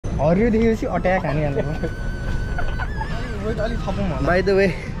हरियो देखेपछि attack हानिहाल्नु weight अलिक थपौँ होला। बाई द वे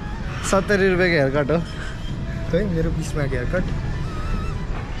 70 रुपियाँको हेयर कट हो खै मेरो 20 मा हेयर कट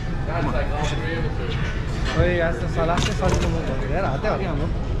ओइ आज त सलास्तै सजिलो म हेर हातै हो कि हाम्रो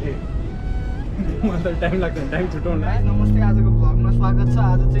मलाई टाइम लाग्छ टाइम छुटाउनु। नमस्ते, आजको भ्लगमा स्वागत छ।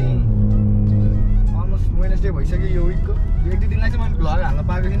 आज चाहिँ अलमोस्ट वेडनेसडे भइसक्यो। यो विकको 1-2 दिनलाई चाहिँ मैले भ्लग हाल्न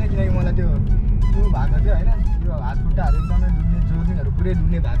पाएको थिइनँ किनकि मलाई त्यो फ्लू भएको थियो होइन। यो हात खुट्टाहरू एकदमै दुख्ने, जोर्नीहरू पुरै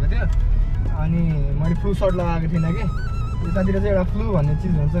दुख्ने भएको थियो। अनि मैले फ्लू सर्ट लगाएको थिइनँ कि यतातिर चाहिँ एउटा फ्लू भन्ने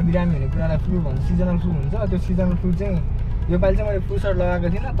चिज हुन्छ, बिरामी हुने कुरालाई फ्लू भन्छ, सिजनल फ्लू हुन्छ। त्यो सिजनल फ्लू चाहिँ योपालि चाहिँ मैले फ्लू सर्ट लगाएको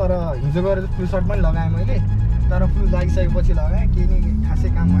थिइनँ, तर हिजो गएर चाहिँ फ्लू सर्ट पनि लगाएँ मैले। तर फ्लू लागिसकेपछि लगाएँ, केही नि खासै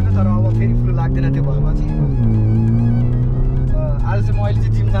काम भएन। तर अब फेरि फ्लू लाग्दैन त्यो भएपछि आज चाहिँ म अहिले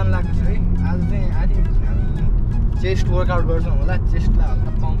चाहिँ जिम जानु लाग्दैछु है। आज चाहिँ आई थिङ्क हामी चेस्ट वर्कआउट गर्छौँ होला। चेस्टलाई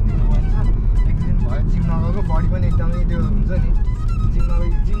हल्का पम्प दिनुपर्छ। 1-2 दिन भयो जिम नगएको, बडी पनि एकदमै त्यो हुन्छ नि।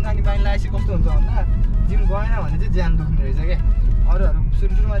 जिम जाने बानी लागेपछि कस्तो हुन्छ भन्दा जिम गएन भने चाहिँ ज्यान दुख्ने रहेछ क्या। अरूहरू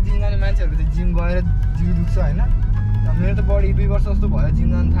सुरुमा जिम जाने मान्छेहरूको चाहिँ जिम गएर जिउ दुख्छ होइन। मेरो त बडी 2 वर्ष जस्तो भयो जिम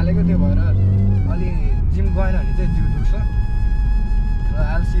जानु थालेको, त्यो भएर अलि जिम गएन भने चाहिँ जिउ दुख्छ। र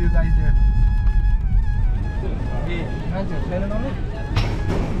आइल सी यु गाइज देयर। ए मान्छेहरू छैन न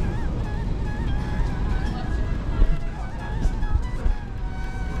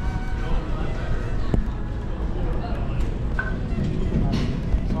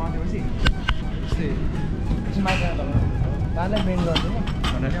बारलाई बेन्ड गर्दैन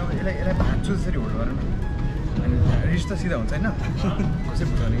भन्नाले अब यसलाई भाँच्छु जसरी होल्ड गर न। अनि रिस्ट त सिधा हुन्छ होइन कसरी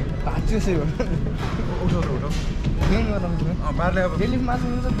बुझाउने भाँच्यो यसरी हो उठो उठो बेन्ड गर्नु बारले अब डेली मासु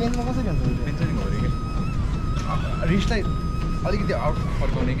हुन्छ बेन्चमा कसरी हुन्छ बेन्च नि गऱ्यो क्या रिस्टलाई अलिकति आउट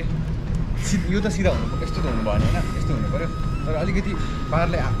फर्काउने क्या। यो त सिधा हुनु यस्तो त हुनु भएन होइन, यस्तो हुनु पऱ्यो। तर अलिकति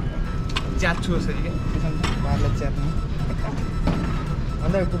बारले च्यात्छु यसरी क्या, बारलाई च्यात्नु।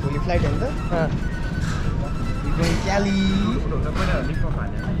 अन्त भोलि फ्लाइट हो नि त क्याली पहिला लिफ्टमा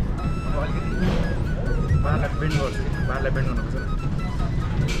खाने अब अलिकति बारलाई बेन्ड गर्छु। बारलाई बेन्ड गर्नुपर्छ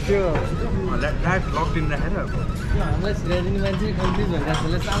त्यो ल्याट लकडिन राखेर त्यो हामीलाई छिराइदिने मान्छे कन्फ्युज भइरहेको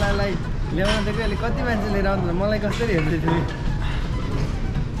छ। सालालाई ल्याउन दिएको अहिले कति मान्छे लिएर आउँछ मलाई कसरी हेर्दै थियो।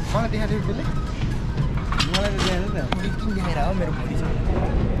 मलाई देखाएको थियो त्यसले मलाई त देखाएको त किन देखाएर हो मेरो भोलि छ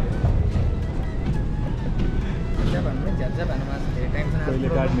त्यहाँ भन्नु झ्याप्झ्याप हाल्नु मासु धेरै टाइम छैन। कहिले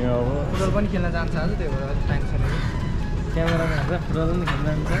काट्ने अब फुटबल पनि खेल्न जान्छ आज, त्यही भएर अलिक टाइम छैन। क्यामेरामा हेरेर फुटबल पनि खेल्न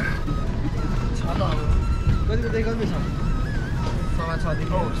जान्छ छ त अब कति कति छ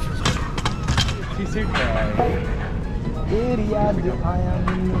 6:15 देखि। तेरी याद आया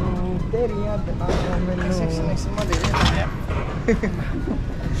मैनू, तेरी याद आया मैनू, सेक्सनमा धेरै आयो।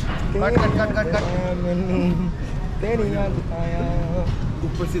 कट मैनू तेरी याद आया।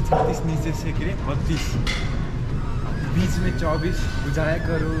 ऊपर से 36 नीचे से गिरे 32 बीच में 24 बुझाया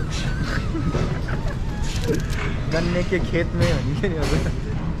करो गन्ने के खेत में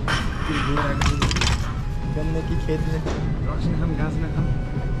गन्ने के खेत में रक्सिन खाम घाँस नखाम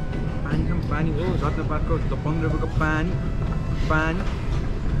पानी खाम पानी हो रत्न पार्कको 15 रुपियाँको पानी पानी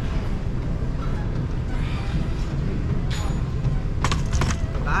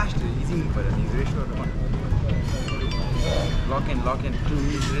लास्ट इजिङ पऱ्यो नि रेस्टुरेन्टमा lock and 2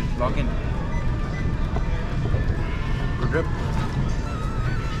 minute lock and group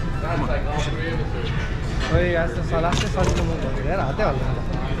ओइ आज त सलास्तै सजिलो म हेर हातै हल्ला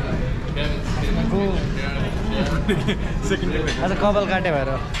आज कपाल काटे भएर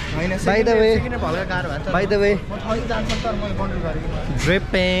होइन By the way, by the way म थै जान्छ तर मैले कन्ट्रोल गरेँ ड्रेप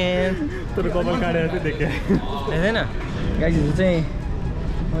पेन्ट तर कपाल काटेर चाहिँ देखेँ हेर्दैन गाइजहरू चाहिँ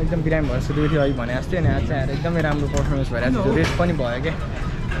म एकदम बिरामी भएर सुतेको थियो अघि भने जस्तै। अनि आज चाहिँ आएर एकदमै राम्रो पर्फर्मेन्स भइरहेको थियो, रेस्ट पनि भयो क्या।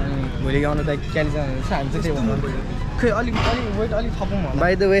 अनि भोलि आउनु त क्याली जानु छ हामी चाहिँ त्यही भन्नु खै अलिक वेट अलिक थपौँ होला।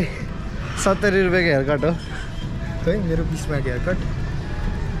 बाई द वे 70 रुपियाँको हेयर कट हो खै मेरो 20 मा हेयर कट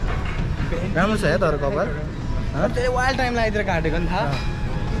राम्रो छ है तर कपाल त्यही वाइल्ड टाइम लागिदिएर काटेको नि थाहा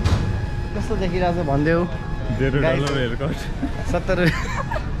कस्तो देखिरहेको छ भनिदेऊ। $0 hair cut 70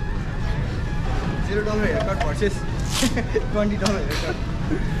 $0 hair cut versus $20 hair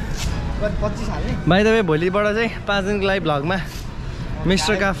cut 25 हाल्ने। बाई द वे भोलिबाट चाहिँ 5 दिनको लागि भ्लगमा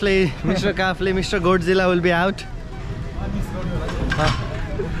mister Kafle mister Godzilla will be out.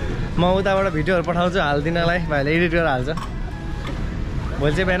 म उताबाट भिडियोहरू पठाउँछु हालिदिनलाई, भाइले एडिट गरेर हाल्छ।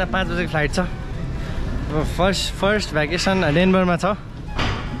 भोलि चाहिँ बिहान 5 बजेको फ्लाइट छ। फर्स्ट भ्याकेसन डेनभरमा छ।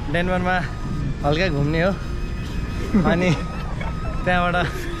 डेनभरमा हल्का घुम्ने हो अनि त्यहाँबाट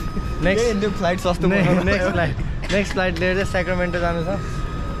नेक्स्ट फ्लाइट सस्तो नेक्स्ट फ्लाइट लिएर चाहिँ सेक्रामेन्टो जानु छ।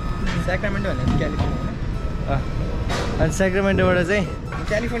 सेक्रामेन्टो भने क्यालिफोर्निया अनि सेक्रामेन्टोबाट चाहिँ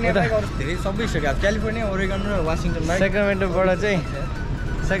क्यालिफोर्निया धेरै सबै सकियो। क्यालिफोर्निया ओरेगन र वासिङटन सेक्रामेन्टोबाट चाहिँ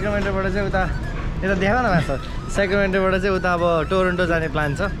सेक्रेमेन्टोबाट चाहिँ उता यता देखाउ न मास्टर सेक्रेमेन्टोबाट चाहिँ उता अब टोरन्टो जाने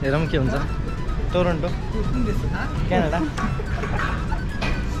प्लान छ हेरौँ के हुन्छ टोरन्टो क्यानाडा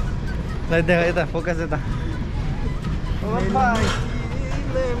ल देखा यता फोकस यता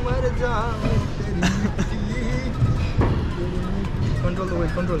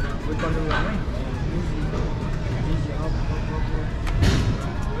कन्ट्रोल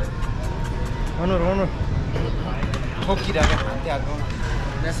अनुर ठोकिरहेको हात्तीहरूको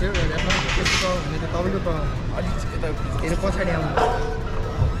तपाईँको त अलिक हेर पछाडि आउनु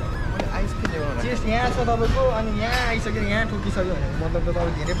चेस्ट यहाँ छ तपाईँको अनि यहाँ आइसक्यो यहाँ ठोकिसक्यो भने मतलब त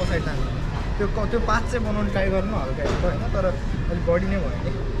तपाईँ धेरै पछाडि तान्नु त्यो पात चाहिँ बनाउनु ट्राई गर्नु हल्का होइन तर अलिक बढी नै भयो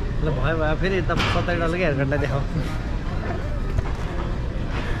नि ल भयो फेरि यता 70 डलरकै हेयरकटलाई देखाऊ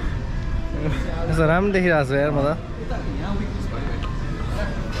यसो राम्रो देखिरहेको छु यार म त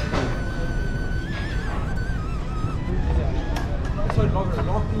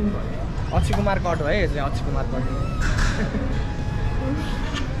अक्षय कुमार कट हो है यो चाहिँ अक्षय कुमार कट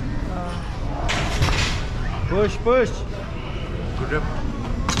पुस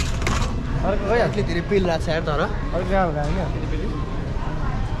अर्को खै असली धेरै पिल रहेछ यार तर अर्को कहाँ गयो बडी पिल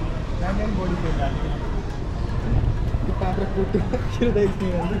रहेछ त्यो पात्र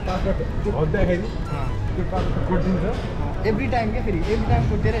कोटिन्छ एभ्री टाइम क्या फेरि एभ्री टाइम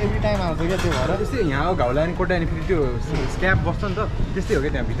कोटेर एभ्री टाइम आउँछ क्या त्यो भएर त्यस्तै यहाँ घाउला नि कोट्या नि फेरि त्यो स्क्याप बस्छ नि त त्यस्तै हो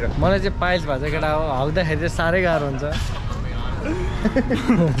क्या त्यहाँभित्र मलाई चाहिँ पाइल्स भएको केटा हो हग्दाखेरि चाहिँ साह्रै गाह्रो हुन्छ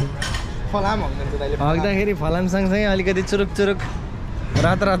फलाम हुन्छ दाइले हग्दाखेरि फलाम सँगसँगै अलिकति चुरुक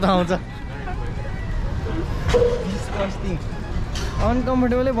रातो आउँछ डिस्कस्टिङ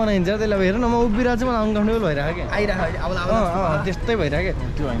अनकम्फर्टेबलै बनाइन्छ त्यसलाई हेर न म उभिरहेको चाहिँ मलाई अनकम्फर्टेबल भइरहेको क्या आइरहेको अब त्यस्तै भइरहेको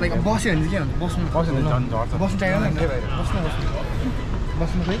त्यो लाइक बस्यो भने चाहिँ के हुन्छ बस्नु बस्नु चाहियो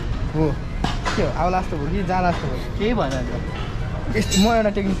बस्नु खोइ हो के हो आउला जस्तो भयो कि जाला जस्तो भयो केही भएन यस्तो म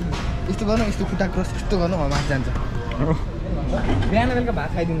एउटा टेक्निक यस्तो गर्नु यस्तो खुट्टा क्रस यस्तो गर्नु माथि जान्छ बिहान बेलुका भात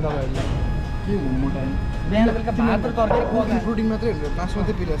खाइदिनु तपाईँहरूले के मोटा बिहान बेलुका भात र तरकारी प्रोटिन मात्रै मासु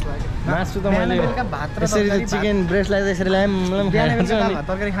मात्रै पिरो जस्तो लाग्यो मासु त बिहान मैले बेलुका भात र यसरी तरकारी चिकन ब्रेस्टलाई त्यसरी ल्याम बिहान बेलुका भात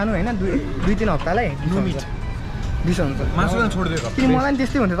तरकारी खानु होइन 2-3 हप्तालाई बिसो हुन्छ मासु पनि छोडिदिएको किन मलाई पनि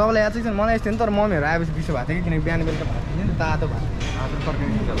त्यस्तै हुन्थ्यो तपाईँलाई याद चाहिँ मलाई यस्तो नि तर मम्मीहरू आएपछि बिसो भएको थियो कि किनकि बिहान बेलुका भात खाइदियो नि तातो भात तरकारी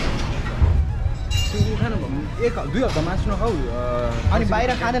त्यो खानु 1-2 हप्ता मासु नखाऊ अनि बाहिर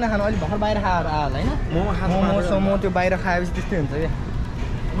खाँदैन खानु अलिक भर्खर बाहिर खाएर आयो होइन मोमो सोमो त्यो बाहिर खाएपछि त्यस्तै हुन्छ क्या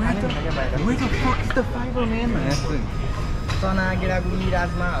चना गेडागुडी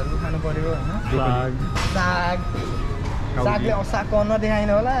राजमाहरू खानु पर्यो होइन सागले सागको अन्न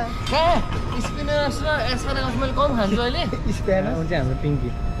देखाएन होला स्पिनर्स र एस्पारागस मैले कम खान्छु अहिले स्प्यानस चाहिँ हाम्रो पिङ्की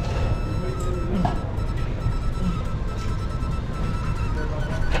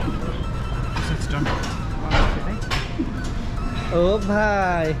ओ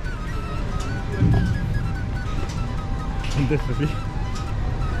भाइ त्यसपछि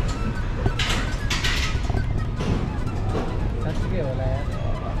के होला यार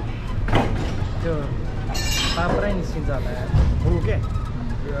त्यो पापरै निस्किन्छ होला यार हो के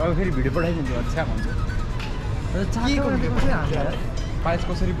अब फेरि भिडियो पठाइदिन्छु अच्छा भन्छ पाइस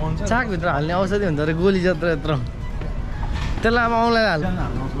कसरी बन्छ चाकभित्र हाल्ने औषधि हुन्छ अरे गोली जत्रो यत्रो त्यसलाई अब औँलाई हाल्नु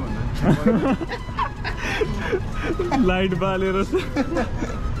लाइट बालेर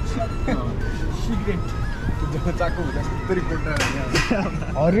सिक्रेट चाकु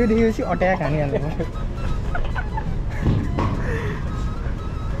हरियो देखेपछि अट्याक हानिहाल्नु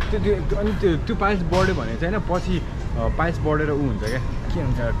अनि त्यो पाइल्स बढ्यो भने चाहिँ होइन पछि पाइल्स बढेर ऊ हुन्छ क्या के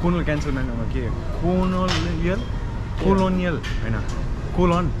हुन्छ कोनल क्यान्सर म्यानमा के कोलोनियल होइन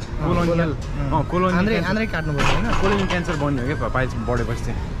आन्द्रै काट्नु पर्छ होइन कोलोनियल क्यान्सर बन्यो क्या पाइल्स बढेपछि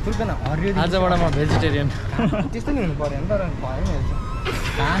चाहिँ फुर्कन हरियो आजबाट म भेजिटेरियन त्यस्तो नि हुनु पऱ्यो नि तर भएन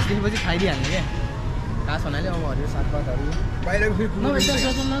घाँस देखेपछि खाइदिइहाल्ने क्या घाँस भन्नाले अब हरियो सागपातहरू बाहिरको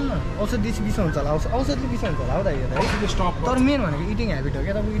औषधि बिसो हुन्छ होला औषधले बिसो हुन्छ होला हौ दाइ स्टप तर मेन भनेको इटिङ हेबिट हो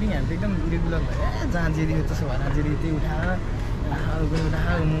क्या तपाईँको इटिङ हेबिट एकदम इरेगुलर भयो जहाँ जे दियो त्यसो भएर जे दियो त्यही उठाएर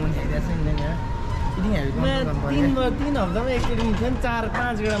मोमो खाइदिएको छ नि यहाँ इटिङ हेबिट 3 हप्तामा एकचोटि मुख्य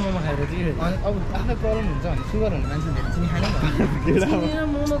 4-5 ग्राम मोमो खाएर चाहिँ अनि अब आफै प्रब्लम हुन्छ भने सुगर हुने मान्छे धेरै चिनी खाने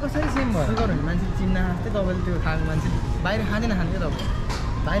मोमो कसरी सेम भयो सुगर हुने मान्छे चिन्न खाँदै तपाईँले त्यो खाएको मान्छे बाहिर खाँदैन खाने क्या तपाईँ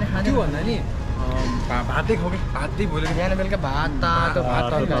बाहिर खाँदैन भन्दा नि भातै खाऊ कि भातै भोलि बिहान बेलुका भात तातो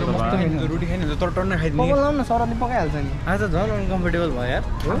भात रोटी खाने तर टन्न खाइदिने पकाउनु न सरले पकाइहाल्छ नि आज झन् अनकम्फर्टेबल भयो यार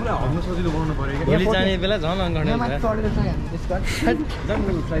हल्नु सजिलो बनाउनु पऱ्यो कि भोलि जाने बेला झन् अनकम्फर्टेबल भयो चढेर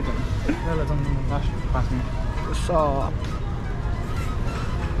जङ्गल फ्लाइट लास्ट 5 मिनट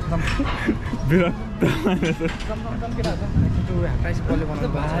विरक्त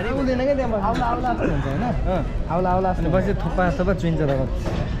भारी हुँदैन क्या त्यहाँ आउला आउला जस्तो हुन्छ होइन आउला आउला जस्तो बसी थुप्पा थुप्पा चुइन्छ रगत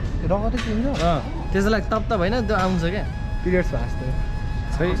रगतै चुइन्छ त्यसको लागि तप त होइन त्यो आउँछ क्या पिरियड्स भयो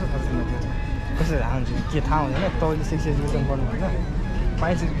जस्तो कसरी हुन्छ के थाहा हुँदैन तपाईँले 6 एजुकेसन पढ्नु होइन 5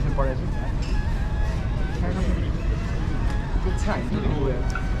 एजुकेसन पढाएको छु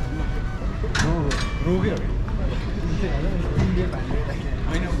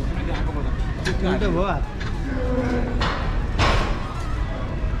भयो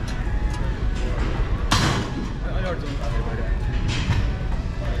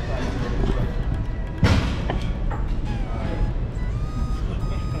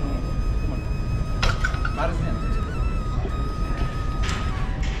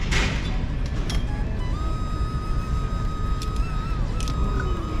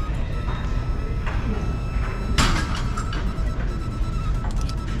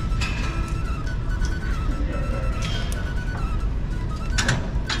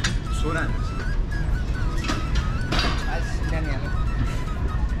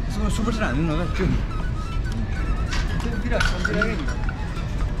सुपर स्टार हाल्नु न त्यो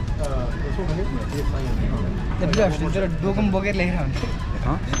डोकुम बोकेर ल्याएर हुन्छ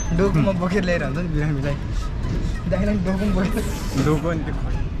डोकुमा बोकेर ल्याएर हुन्छ नि बिरामीलाई दाइलाई डोकुम बोकेर डोको अनि त्यो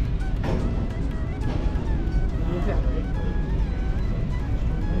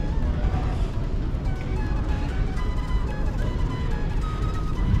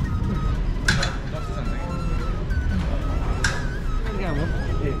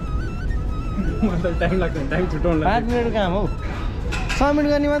टाइम लाग्छ टाइम छुट्याउनु 5 मिनट काम हौ 6 मिनट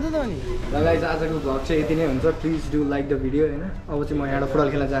गर्ने मात्र त अनि ल गाइस आजको भ्लग चाहिँ यति नै हुन्छ please do like the video होइन अब चाहिँ म यहाँ फुटबल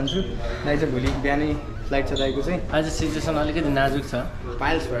खेल्न जान्छु दाइ चाहिँ भोलि बिहानै फ्लाइट छ दाइको चाहिँ आज सिचुएसन अलिकति नाजुक छ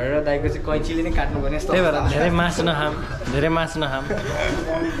पाइल्स भएर दाइको चाहिँ कैँचीले नै काट्नुपर्ने जस्तो त्यही भएर धेरै मास नखाम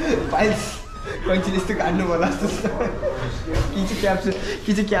पाइल्स कैँचीले यस्तो काट्नु पर्ला जस्तो कि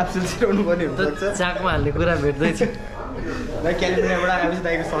चाहिँ क्याप्सुल छिराउनु पर्ने हुन्छ चाकमा हाल्ने कुरा भेट्दैछ दाइ क्यालिफोर्नियाबाट आएपछि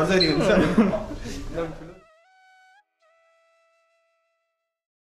दाइको सर्जरी हुन्छ